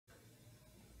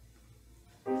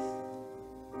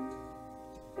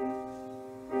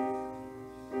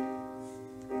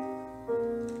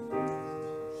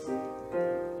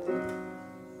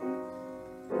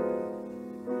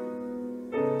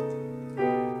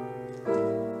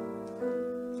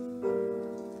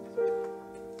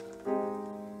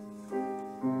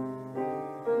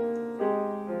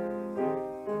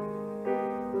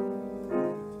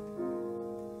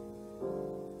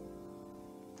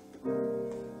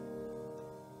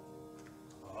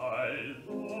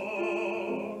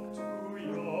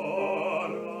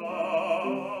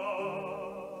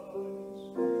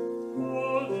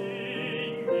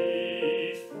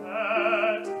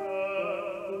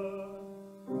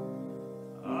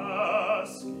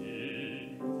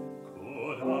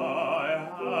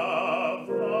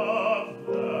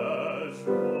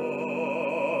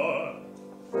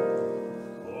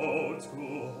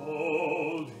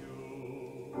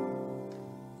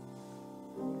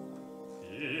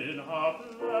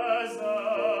pleasant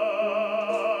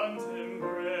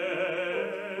embrace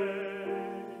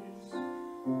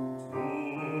to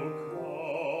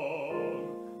calm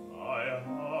my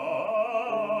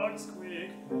heart's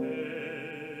quick pace.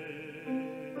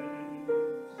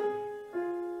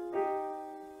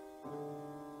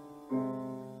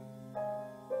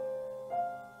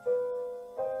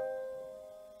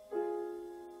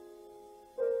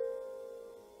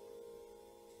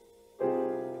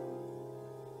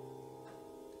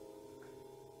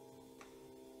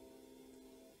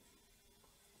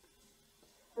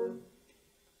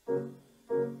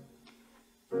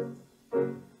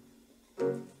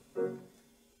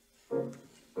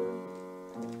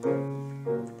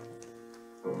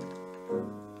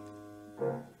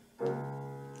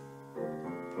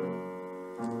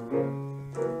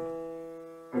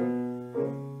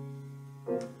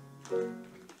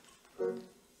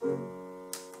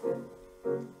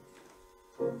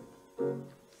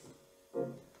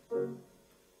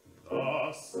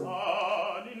 The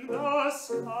sun in the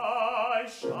sky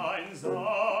shines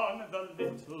on the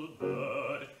little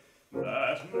bird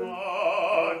that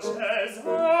marches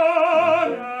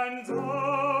on and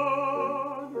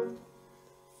on.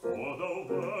 For the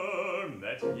worm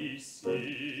that he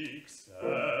seeks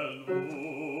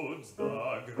eludes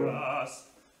the grasp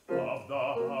of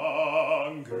the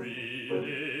hungry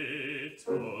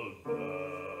little bird.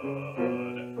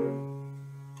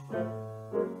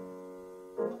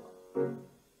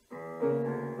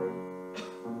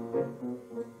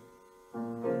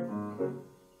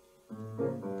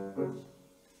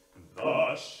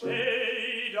 The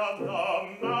shade of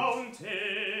the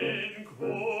mountain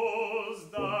cools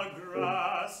the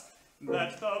grass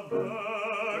that the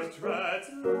bird treads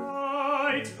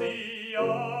lightly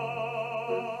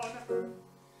on.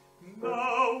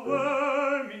 The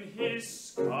worm in his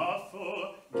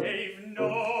scuffle gave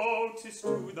notice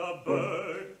to the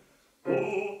bird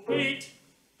who ate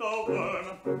the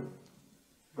worm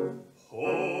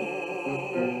whole.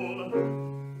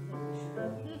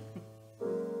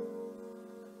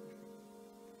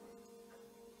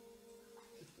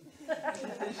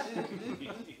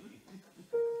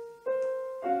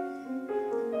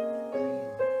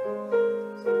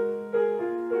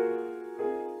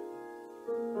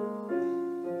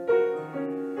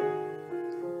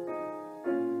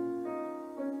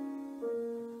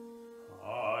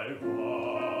 I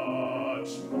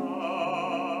watch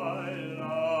my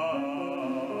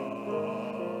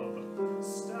love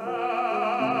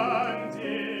stand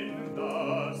in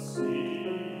the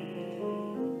sea.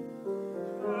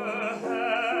 Her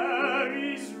hair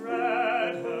is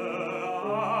red, her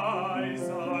eyes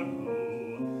are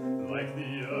blue, like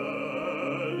the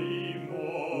early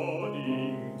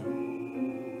morning dew.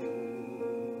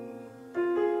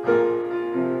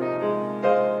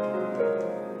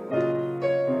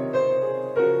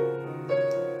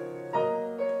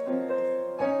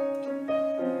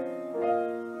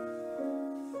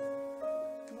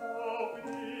 The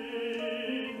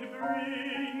wind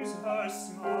brings her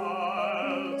smile.